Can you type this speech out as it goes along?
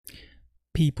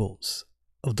peoples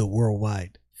of the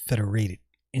worldwide federated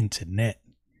internet.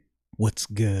 What's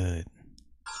good?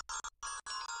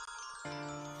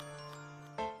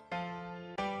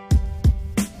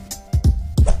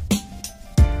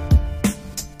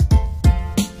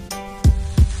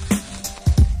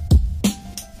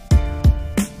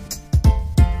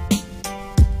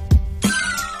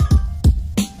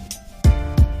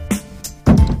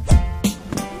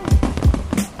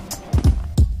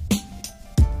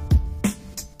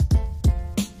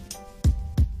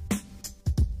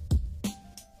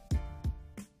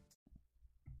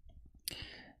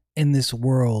 In this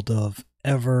world of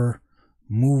ever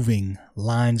moving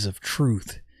lines of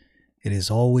truth, it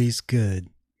is always good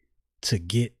to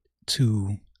get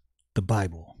to the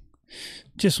Bible.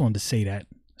 Just wanted to say that,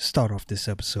 start off this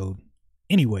episode.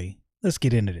 Anyway, let's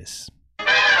get into this.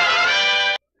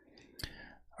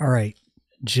 All right,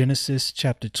 Genesis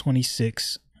chapter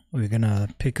 26. We're going to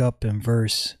pick up in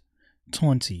verse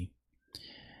 20.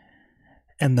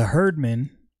 And the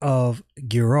herdmen of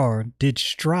Gerar did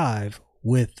strive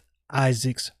with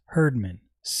Isaac's herdmen,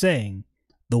 saying,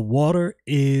 the water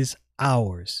is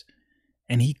ours.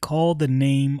 And he called the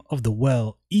name of the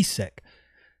well Esek,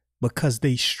 because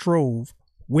they strove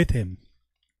with him.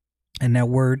 And that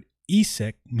word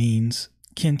Esek means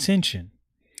contention.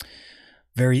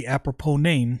 Very apropos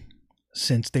name,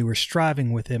 since they were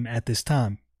striving with him at this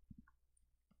time.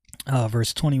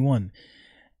 Verse 21.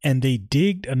 And they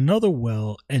digged another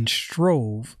well and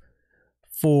strove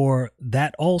for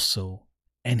that also,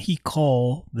 and he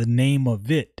called the name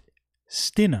of it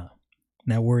Stinna.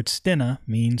 That word Stinna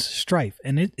means strife.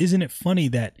 And isn't it funny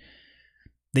that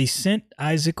they sent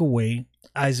Isaac away?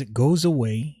 Isaac goes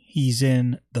away. He's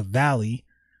in the valley,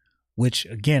 which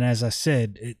again, as I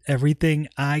said, everything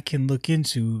I can look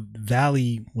into, the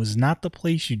valley was not the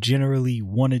place you generally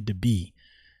wanted to be.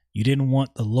 You didn't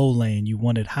want the lowland. You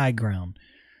wanted high ground.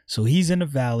 So he's in the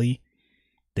valley.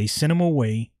 They sent him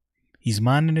away. He's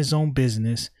minding his own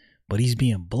business, but he's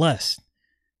being blessed,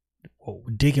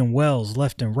 digging wells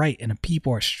left and right, and the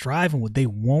people are striving with. They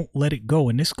won't let it go.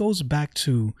 And this goes back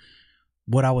to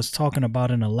what I was talking about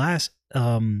in the last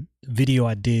video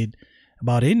I did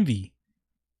about envy.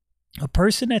 A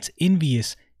person that's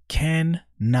envious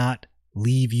cannot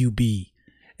leave you be,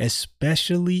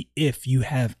 especially if you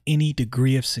have any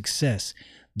degree of success.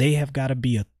 They have got to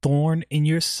be a thorn in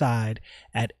your side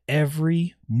at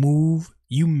every move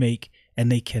you make, and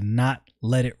they cannot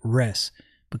let it rest,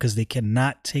 because they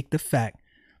cannot take the fact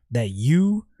that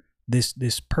you,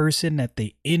 this person that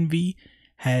they envy,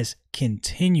 has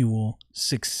continual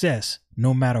success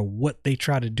no matter what they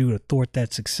try to do to thwart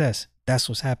that success. That's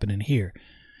what's happening here.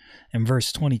 In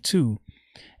verse 22,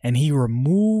 and he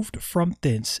removed from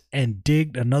thence and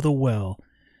digged another well,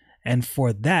 and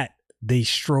for that they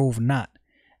strove not.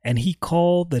 And he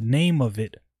called the name of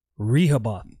it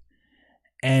Rehoboth.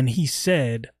 And he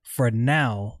said, for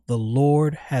now the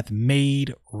Lord hath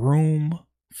made room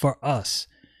for us,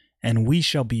 and we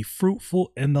shall be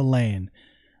fruitful in the land.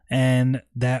 And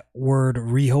that word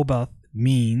Rehoboth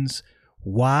means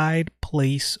wide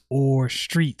place or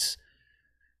streets.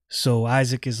 So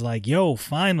Isaac is like, yo,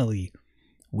 finally,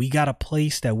 we got a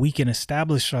place that we can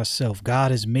establish ourselves.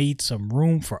 God has made some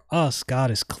room for us. God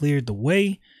has cleared the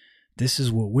way. This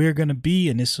is what we're going to be,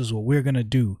 and this is what we're going to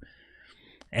do.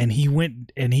 And he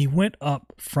went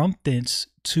up from thence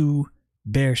to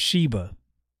Beersheba.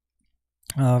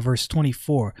 Verse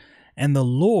 24. And the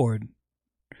Lord,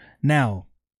 now,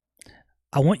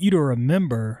 I want you to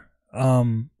remember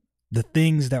the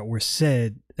things that was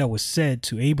said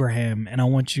to Abraham, and I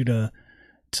want you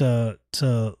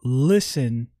to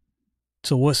listen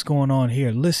to what's going on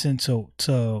here. Listen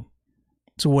to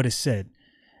what is said.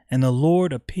 And the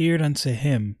Lord appeared unto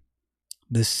him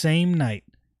the same night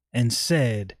and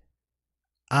said,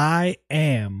 I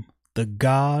am the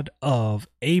God of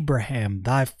Abraham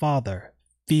thy father.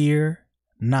 Fear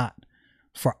not,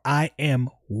 for I am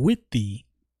with thee,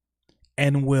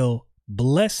 and will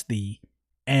bless thee,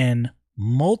 and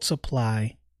multiply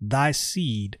thy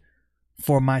seed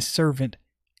for my servant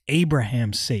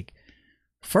Abraham's sake.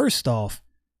 First off,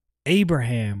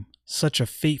 Abraham, such a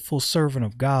faithful servant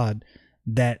of God,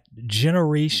 that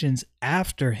generations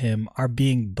after him are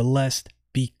being blessed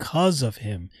because of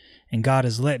him, and God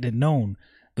has let it known.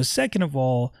 But second of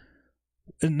all,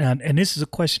 and this is a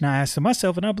question I asked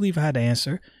myself, and I believe I had to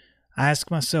answer. I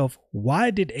asked myself, why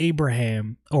did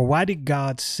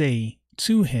God say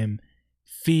to him,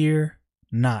 fear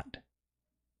not?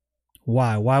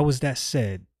 Why was that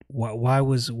said? Why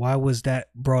was that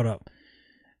brought up?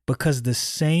 Because the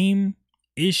same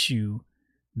issue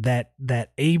that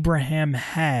Abraham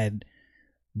had,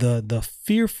 the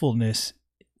fearfulness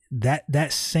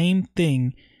that same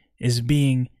thing is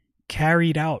being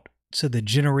carried out to the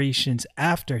generations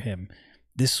after him.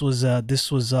 This was a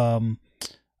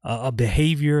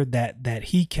behavior that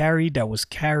he carried, that was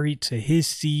carried to his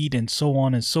seed, and so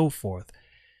on and so forth.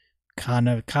 Kind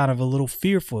of a little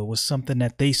fearful. It was something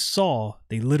that they saw.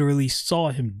 They literally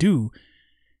saw him do.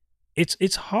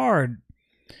 It's hard.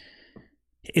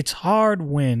 It's hard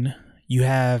when you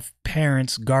have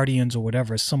parents, guardians, or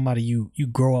whatever, somebody you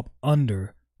grow up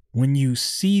under, when you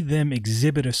see them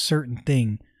exhibit a certain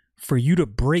thing, for you to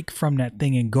break from that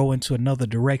thing and go into another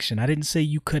direction. I didn't say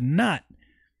you could not.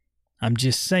 I'm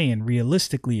just saying,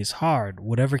 realistically, it's hard.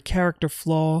 Whatever character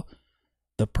flaw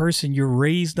the person you're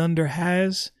raised under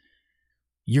has,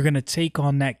 you're going to take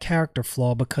on that character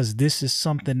flaw, because this is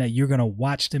something that you're going to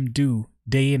watch them do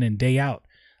day in and day out,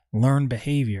 learn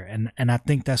behavior. And I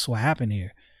think that's what happened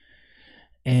here.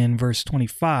 In verse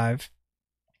 25,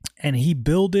 and he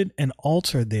builded an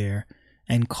altar there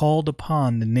and called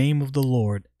upon the name of the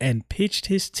Lord and pitched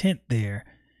his tent there.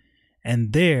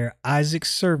 And there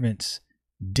Isaac's servants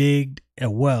digged a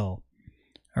well.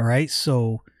 All right.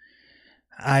 So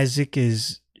Isaac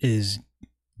is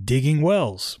digging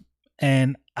wells,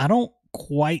 and I don't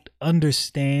quite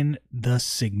understand the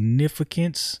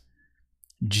significance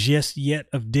just yet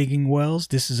of digging wells.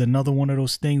 This is another one of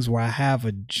those things where I have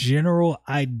a general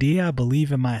idea, I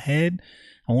believe, in my head.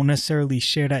 I won't necessarily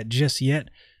share that just yet,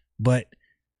 but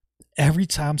every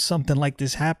time something like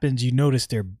this happens, you notice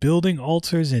they're building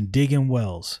altars and digging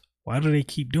wells. Why do they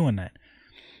keep doing that?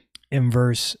 In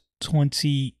verse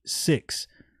 26,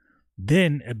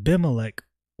 then Abimelech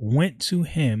went to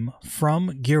him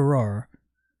from Gerar,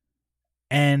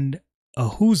 and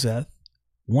Ahuzeth,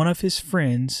 one of his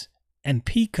friends, and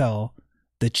Pichal,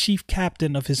 the chief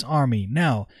captain of his army.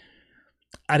 Now,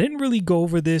 I didn't really go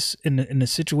over this in the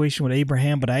situation with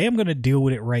Abraham, but I am going to deal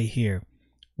with it right here.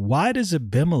 Why does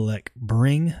Abimelech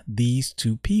bring these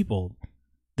two people,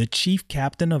 the chief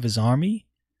captain of his army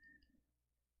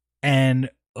and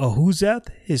Ahuzeth,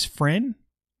 his friend?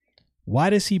 Why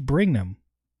does he bring them?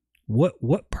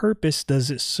 What purpose does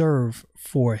it serve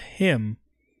for him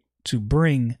to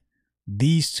bring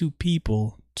these two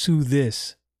people to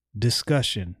this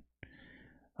discussion?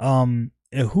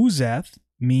 Ahuzeth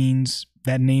means,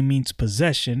 that name means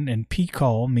possession, and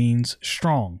Pichal means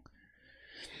strong.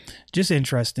 Just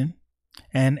interesting.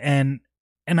 And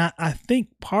I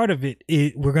think part of it,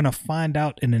 we're going to find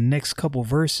out in the next couple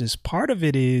verses, part of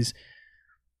it is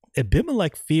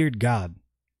Abimelech feared God,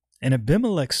 and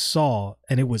Abimelech saw,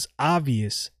 and it was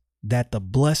obvious that the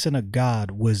blessing of God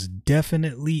was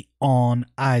definitely on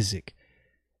Isaac.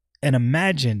 And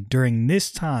imagine during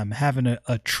this time having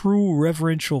a true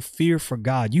reverential fear for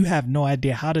God. You have no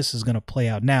idea how this is going to play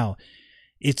out. Now,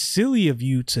 it's silly of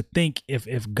you to think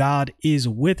if God is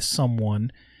with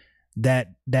someone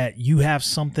that you have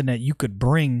something that you could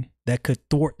bring that could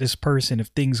thwart this person if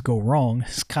things go wrong.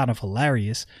 It's kind of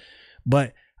hilarious.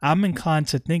 But I'm inclined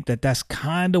to think that that's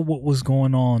kind of what was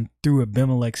going on through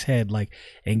Abimelech's head. Like,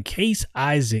 in case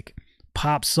Isaac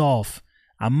pops off,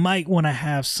 I might want to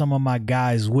have some of my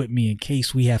guys with me in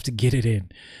case we have to get it in.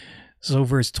 So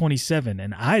verse 27,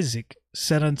 and Isaac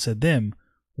said unto them,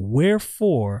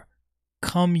 wherefore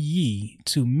come ye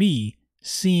to me,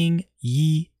 seeing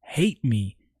ye hate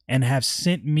me and have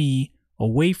sent me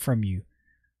away from you?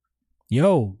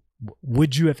 Yo,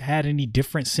 would you have had any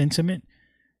different sentiment?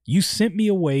 You sent me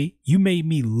away. You made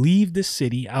me leave the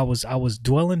city. I was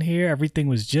dwelling here. Everything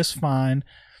was just fine.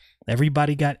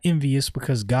 Everybody got envious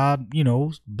because God,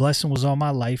 blessing was on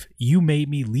my life. You made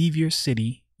me leave your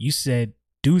city. You said,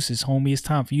 deuces, homie, it's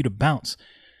time for you to bounce.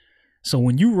 So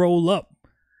when you roll up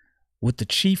with the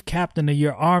chief captain of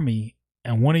your army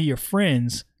and one of your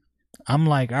friends, I'm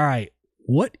like, all right,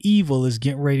 what evil is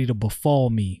getting ready to befall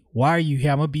me? Why are you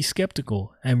here? I'm going to be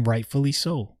skeptical, and rightfully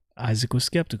so. Isaac was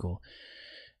skeptical.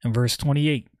 In verse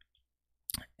 28,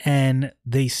 and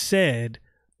they said,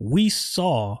 we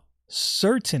saw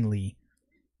certainly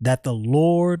that the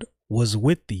Lord was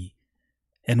with thee.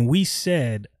 And we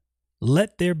said,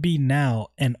 let there be now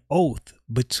an oath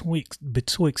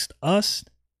betwixt us,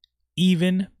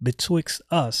 even betwixt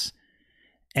us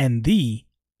and thee,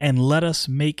 and let us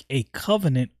make a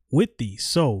covenant with thee.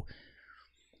 So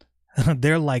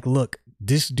they're like, look,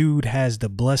 this dude has the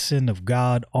blessing of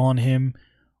God on him.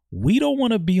 We don't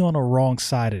want to be on the wrong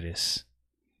side of this.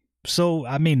 So,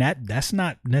 I mean, that's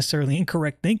not necessarily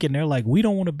incorrect thinking. They're like, we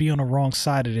don't want to be on the wrong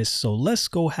side of this. So let's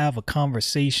go have a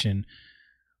conversation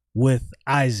with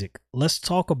Isaac. Let's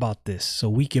talk about this so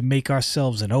we can make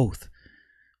ourselves an oath.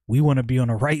 We want to be on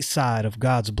the right side of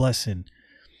God's blessing.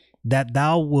 that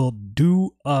thou wilt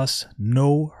do us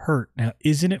no hurt. Now,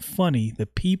 isn't it funny? The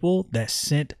people that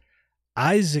sent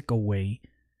Isaac away,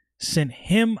 sent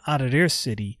him out of their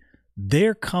city,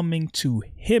 they're coming to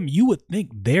him. You would think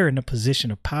they're in a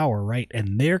position of power, right?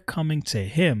 And they're coming to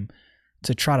him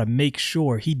to try to make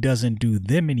sure he doesn't do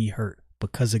them any hurt.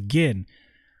 Because again,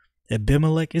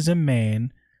 Abimelech is a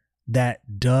man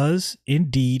that does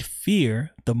indeed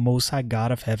fear the Most High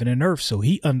God of heaven and earth. So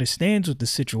he understands what the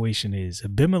situation is.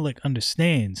 Abimelech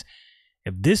understands,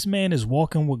 if this man is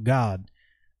walking with God,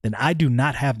 then I do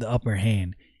not have the upper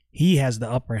hand. He has the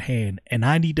upper hand, and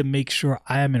I need to make sure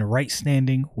I am in right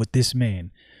standing with this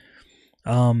man.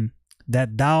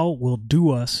 That thou wilt do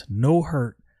us no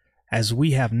hurt, as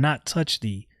we have not touched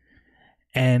thee,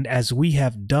 and as we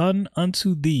have done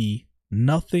unto thee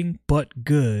nothing but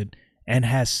good, and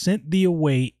has sent thee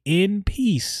away in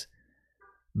peace.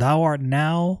 Thou art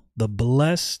now the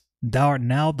blessed. Thou art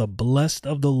now the blessed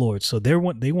of the Lord. So they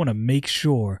want to make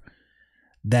sure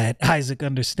that Isaac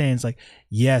understands, like,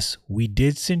 yes, we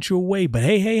did send you away, but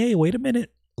hey, wait a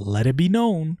minute. Let it be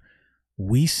known,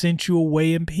 we sent you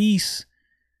away in peace.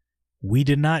 We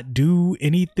did not do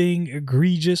anything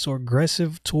egregious or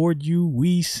aggressive toward you.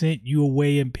 We sent you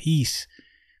away in peace.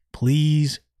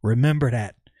 Please remember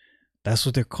that. That's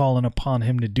what they're calling upon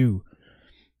him to do.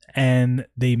 And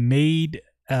they made,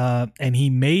 and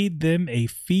he made them a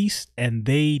feast, and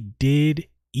they did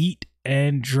eat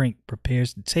and drink.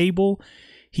 Prepares the table.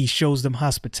 He shows them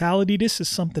hospitality. This is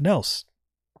something else.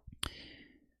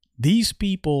 These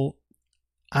people,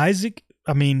 Isaac,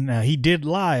 he did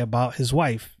lie about his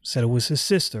wife, said it was his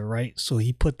sister, right? So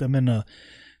he put them in a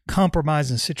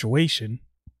compromising situation.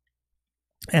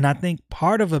 And I think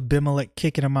part of Abimelech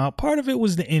kicking him out, part of it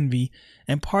was the envy,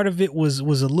 and part of it was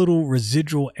a little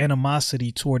residual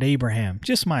animosity toward Abraham.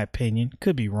 Just my opinion.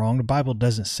 Could be wrong. The Bible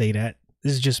doesn't say that.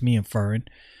 This is just me inferring.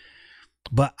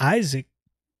 But Isaac,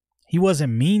 he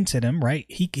wasn't mean to them, right?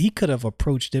 He could have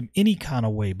approached them any kind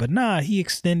of way, but nah, he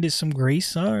extended some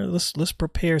grace. All right, let's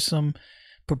prepare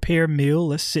a meal.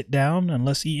 Let's sit down and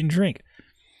let's eat and drink.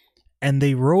 And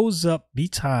they rose up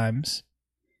betimes,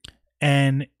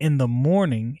 and in the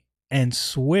morning, and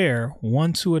swear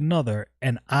one to another.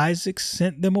 And Isaac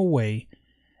sent them away,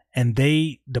 and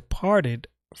they departed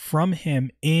from him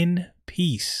in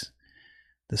peace.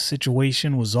 The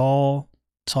situation was all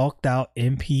talked out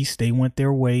in peace. They went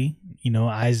their way.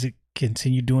 Isaac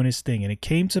continued doing his thing. And it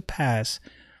came to pass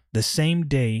the same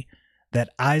day that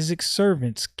Isaac's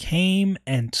servants came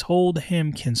and told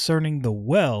him concerning the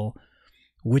well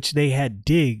which they had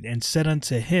digged, and said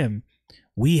unto him,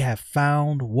 we have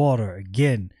found water.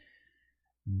 Again,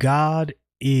 God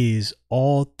is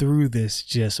all through this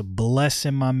just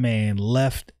blessing my man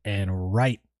left and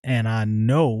right. And I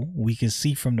know we can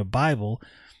see from the Bible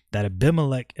that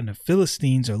Abimelech and the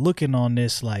Philistines are looking on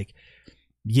this like,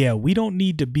 yeah, we don't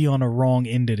need to be on the wrong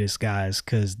end of this, guys,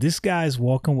 because this guy is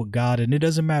walking with God, and it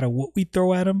doesn't matter what we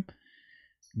throw at him.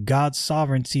 God's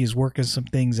sovereignty is working some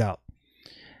things out.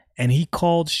 And he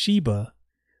called Sheba,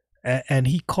 and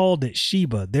he called it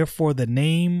Sheba. Therefore, the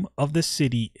name of the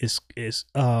city is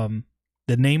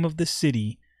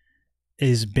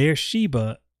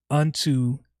Beersheba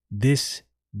unto this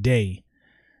day.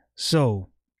 So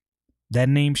that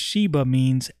name Sheba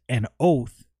means an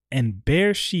oath, and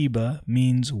Beersheba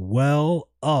means well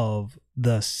of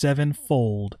the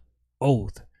sevenfold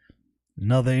oath.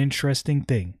 Another interesting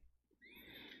thing.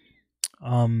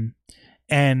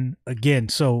 And again,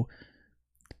 so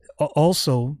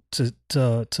also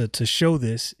to show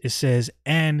this, it says,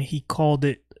 and he called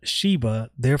it Sheba.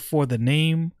 Therefore, the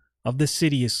name of the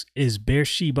city is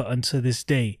Beersheba unto this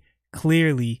day.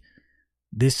 Clearly,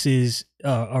 this is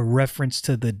a reference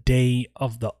to the day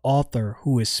of the author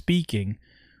who is speaking,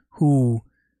 who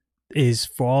is,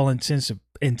 for all intents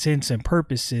and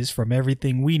purposes, from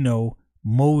everything we know,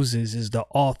 Moses is the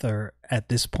author at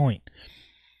this point.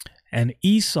 And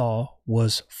Esau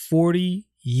was 40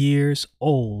 years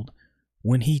old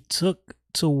when he took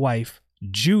to wife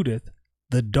Judith,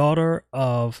 the daughter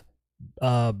of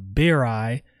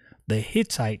Berai the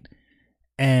Hittite,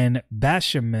 and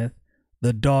Bashemath,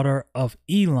 the daughter of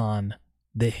Elon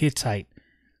the Hittite.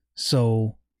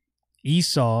 So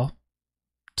Esau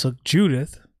took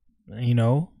Judith,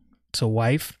 to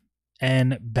wife,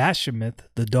 and Bashemath,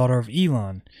 the daughter of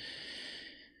Elon,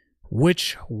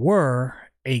 which were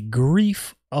a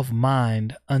grief of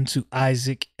mind unto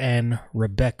Isaac and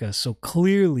Rebekah. So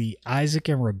clearly Isaac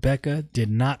and Rebekah did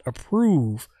not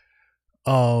approve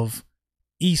of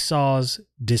Esau's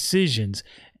decisions.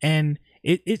 And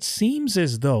it seems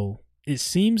as though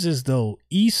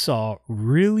Esau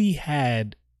really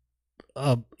had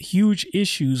huge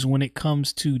issues when it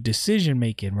comes to decision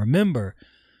making. Remember,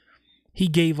 he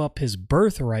gave up his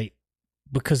birthright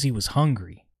because he was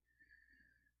hungry.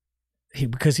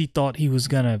 Because he thought he was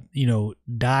gonna,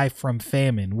 die from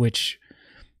famine, which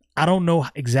I don't know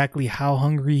exactly how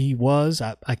hungry he was.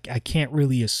 I can't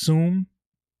really assume,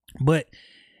 but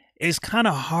it's kind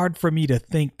of hard for me to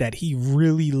think that he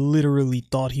really literally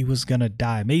thought he was gonna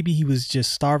die. Maybe he was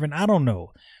just starving. I don't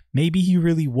know. Maybe he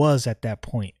really was at that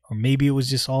point, or maybe it was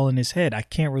just all in his head. I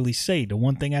can't really say. The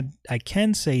one thing I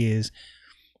can say is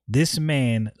this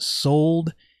man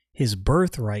sold his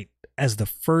birthright as the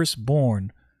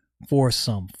firstborn for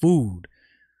some food.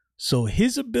 So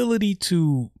his ability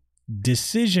to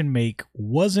decision make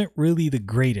wasn't really the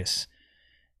greatest.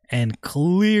 And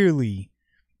clearly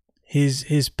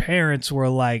his parents were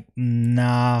like,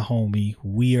 nah, homie,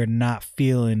 we are not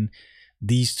feeling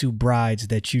these two brides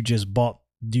that you just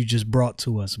brought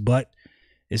to us. But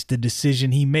it's the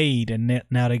decision he made, and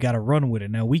now they got to run with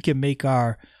it. Now we can make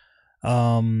our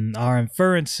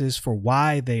inferences for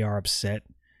why they are upset.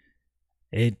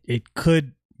 It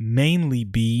could mainly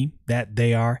be that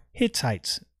they are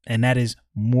Hittites, and that is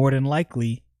more than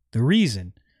likely the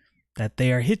reason that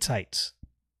they are Hittites.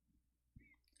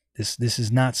 This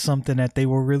is not something that they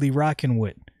were really rocking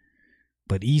with.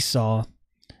 But Esau,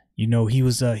 he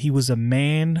was a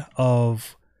man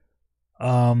of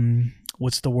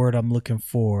what's the word I'm looking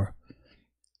for?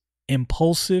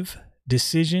 Impulsive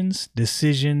decisions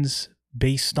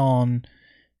based on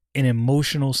an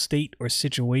emotional state or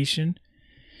situation.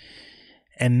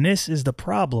 And this is the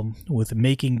problem with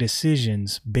making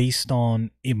decisions based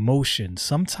on emotion.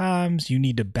 Sometimes you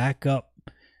need to back up.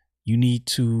 You need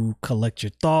to collect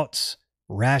your thoughts,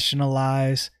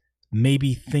 rationalize,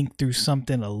 maybe think through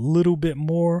something a little bit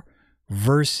more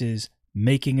versus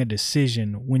making a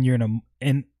decision when you're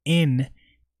in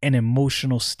an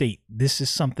emotional state. This is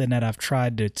something that I've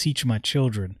tried to teach my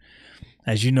children.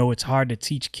 As you know, it's hard to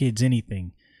teach kids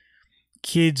anything.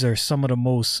 Kids are some of the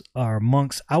most, are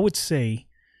amongst, I would say,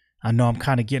 I know I'm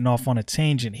kind of getting off on a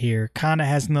tangent here. Kind of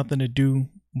has nothing to do,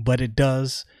 but it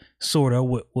does sort of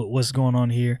with what's going on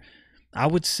here. I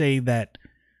would say that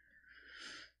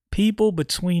people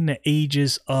between the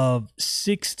ages of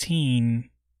 16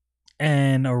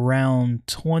 and around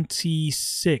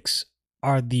 26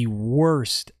 are the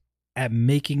worst at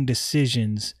making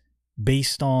decisions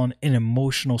based on an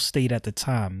emotional state at the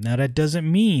time. Now, that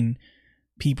doesn't mean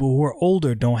people who are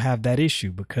older don't have that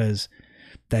issue, because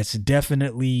that's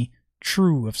definitely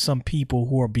true of some people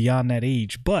who are beyond that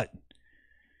age. But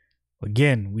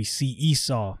again, we see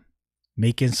Esau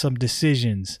making some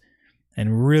decisions,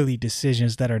 and really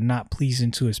decisions that are not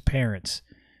pleasing to his parents.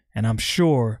 And I'm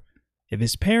sure if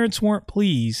his parents weren't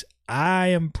pleased, I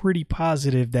am pretty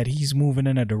positive that he's moving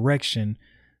in a direction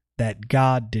that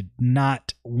God did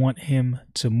not want him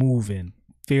to move in.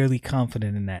 Fairly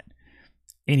confident in that.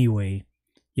 Anyway,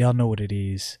 y'all know what it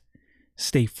is.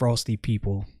 Stay frosty,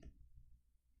 people.